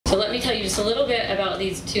So let me tell you just a little bit about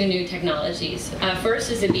these two new technologies.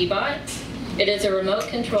 First is the Bee-Bot. It is a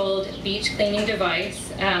remote-controlled beach cleaning device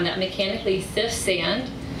that mechanically sifts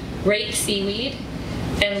sand, rakes seaweed,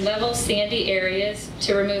 and levels sandy areas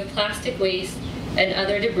to remove plastic waste and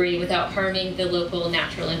other debris without harming the local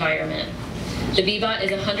natural environment. The Bee-Bot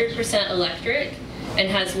is 100% electric and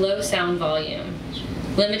has low sound volume,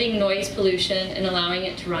 limiting noise pollution and allowing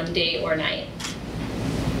it to run day or night.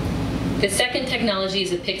 The second technology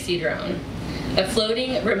is a Pixie drone, a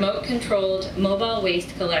floating, remote-controlled mobile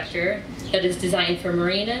waste collector that is designed for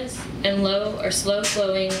marinas and low or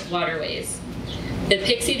slow-flowing waterways. The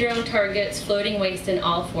Pixie drone targets floating waste in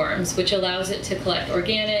all forms, which allows it to collect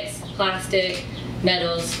organics, plastic,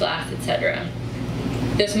 metals, glass, etc.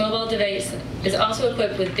 This mobile device is also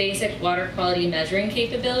equipped with basic water quality measuring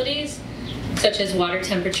capabilities, such as water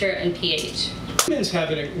temperature and pH. Humans have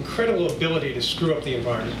an incredible ability to screw up the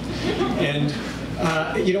environment. And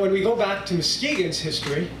when we go back to Muskegon's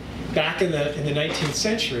history, back in the 19th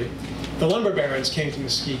century, the lumber barons came to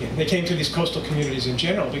Muskegon. They came to these coastal communities in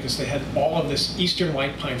general because they had all of this eastern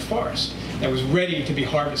white pine forest that was ready to be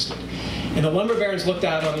harvested. And the lumber barons looked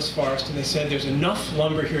out on this forest and they said, there's enough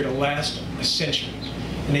lumber here to last a century.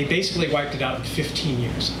 And they basically wiped it out in 15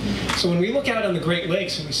 years. So when we look out on the Great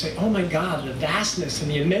Lakes and we say, oh my God, the vastness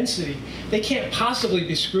and the immensity, they can't possibly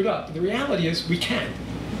be screwed up. But the reality is we can.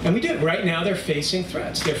 And we do. Right now they're facing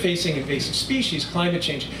threats. They're facing invasive species, climate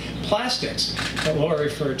change, plastics that Laura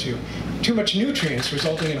referred to, too much nutrients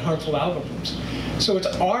resulting in harmful algal blooms. So it's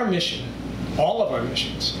our mission, all of our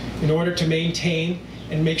missions, in order to maintain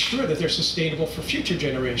and make sure that they're sustainable for future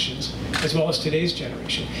generations, as well as today's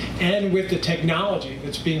generation. And with the technology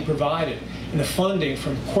that's being provided and the funding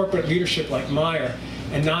from corporate leadership like Meyer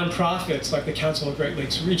and nonprofits like the Council of Great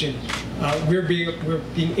Lakes Region, we're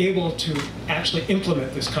being able to actually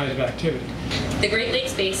implement this kind of activity. The Great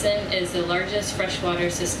Lakes Basin is the largest freshwater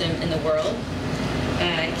system in the world.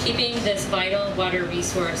 Keeping this vital water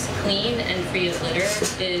resource clean and free of litter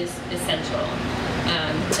is essential.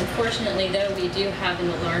 Unfortunately, though, we do have an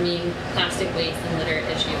alarming plastic waste and litter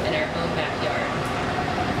issue in our own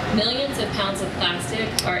backyard. Millions of pounds of plastic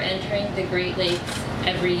are entering the Great Lakes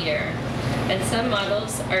every year, and some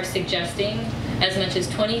models are suggesting as much as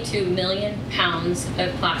 22 million pounds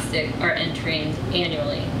of plastic are entering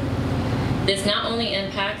annually. This not only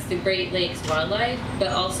impacts the Great Lakes wildlife, but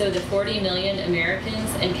also the 40 million Americans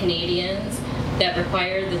and Canadians that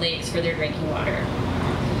require the lakes for their drinking water.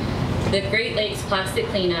 The Great Lakes Plastic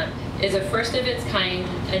Cleanup is a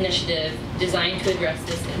first-of-its-kind initiative designed to address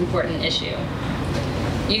this important issue.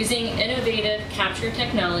 Using innovative capture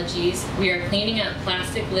technologies, we are cleaning up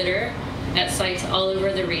plastic litter at sites all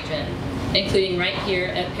over the region, including right here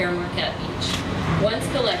at Paramarquette Beach. Once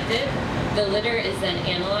collected, the litter is then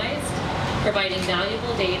analyzed, providing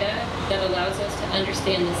valuable data that allows us to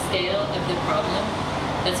understand the scale of the problem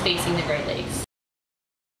that's facing the Great Lakes.